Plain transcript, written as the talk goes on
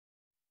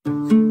Got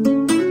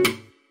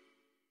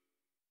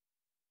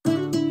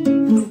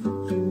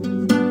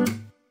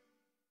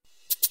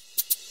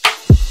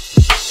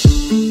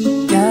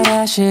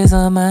ashes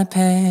on my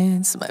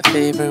pants, my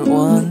favorite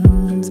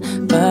ones,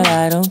 but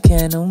I don't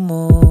care no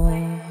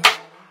more.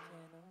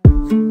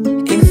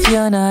 If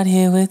you're not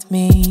here with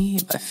me,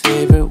 my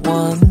favorite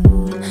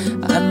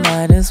one, I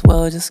might as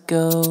well just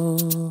go.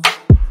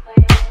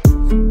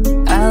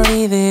 I'll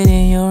leave it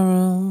in your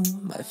room,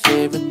 my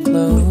favorite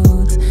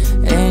clothes,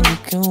 and you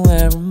can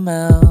wear them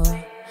out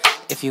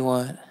if you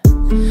want.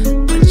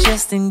 But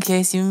just in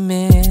case you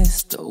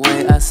miss the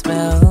way I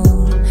smell,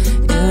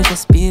 it'll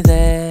just be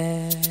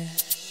there.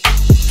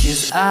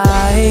 'Cause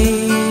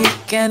I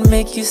can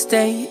make you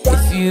stay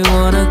if you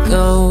wanna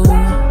go,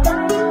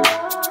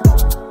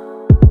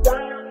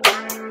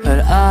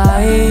 but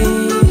I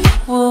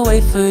will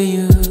wait for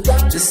you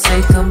to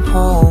say come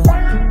home.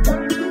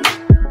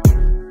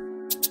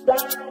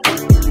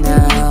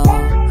 Now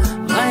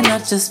might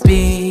not just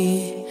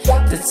be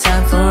the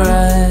time for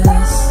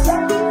us,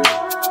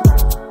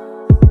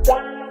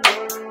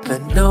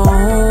 but know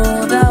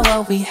that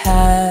what we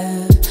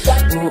have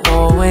will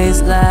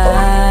always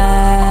last.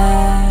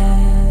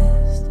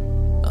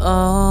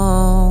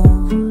 Oh,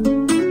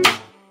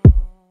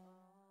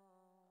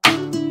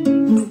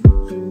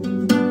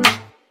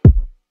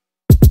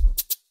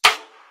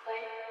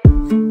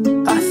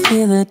 I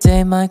feel the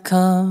day might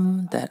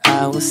come that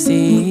I will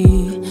see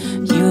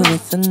you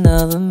with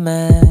another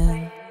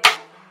man.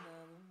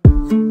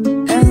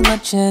 As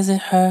much as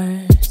it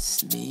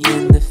hurts me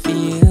in the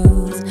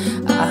fields,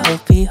 I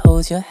hope he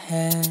holds your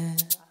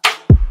hand.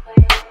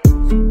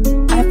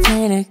 I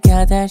pray to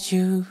God that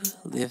you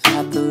live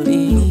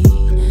happily,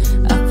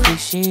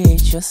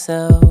 appreciate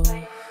yourself.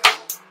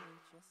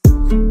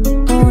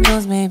 Who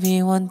knows,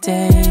 maybe one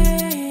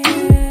day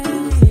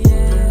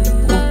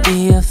we'll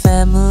be a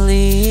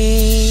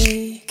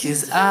family.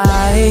 'Cause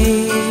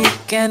I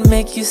can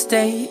make you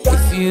stay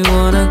if you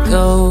wanna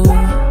go,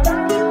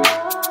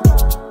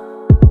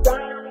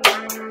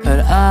 but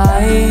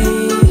I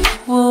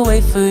will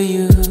wait for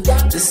you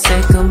to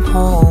say come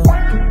home.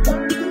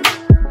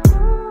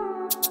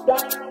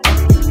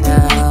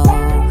 Now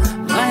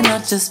might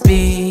not just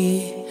be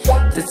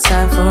the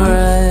time for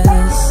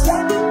us,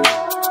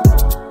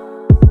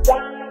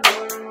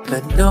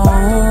 but know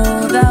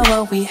that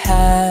what we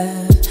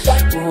have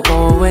will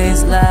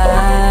always last.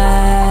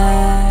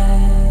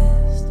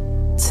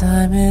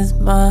 Time is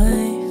my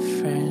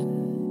friend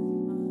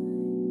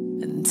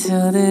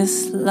until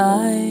this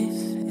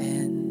life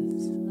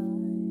ends.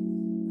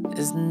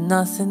 There's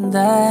nothing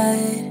that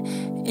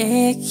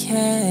it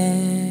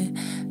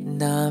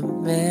cannot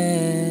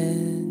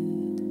mend.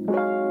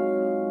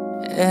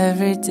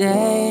 Every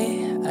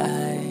day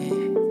I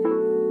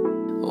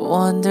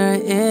wonder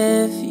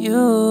if you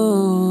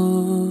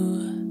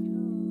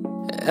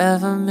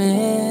ever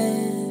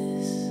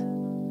miss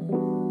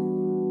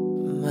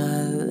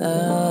my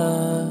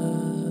love.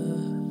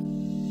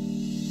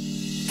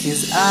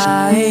 'Cause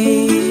I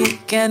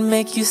can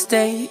make you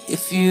stay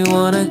if you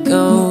wanna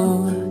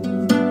go,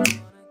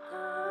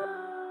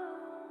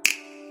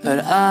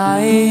 but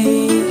I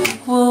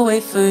will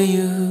wait for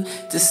you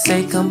to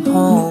say come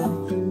home.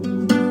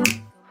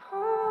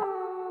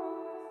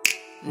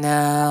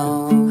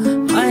 Now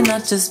might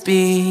not just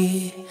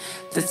be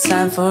the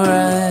time for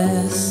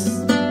us,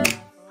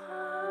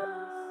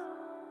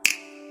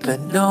 but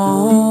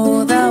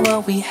know that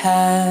what we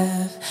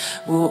have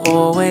will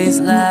always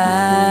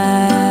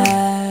last.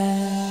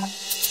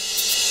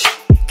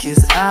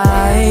 'Cause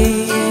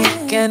I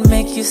can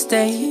make you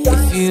stay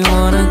if you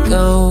wanna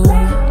go,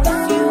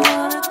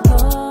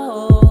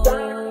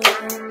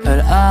 but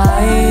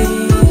I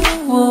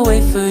will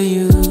wait for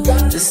you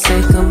to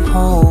say come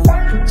home.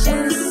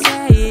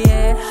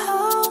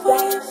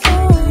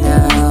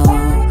 Now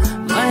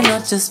might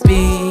not just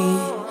be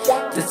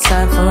the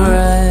time for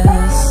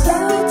us,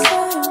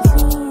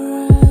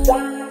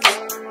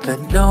 but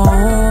know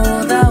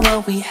that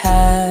what we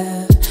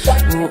have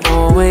will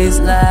always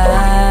last.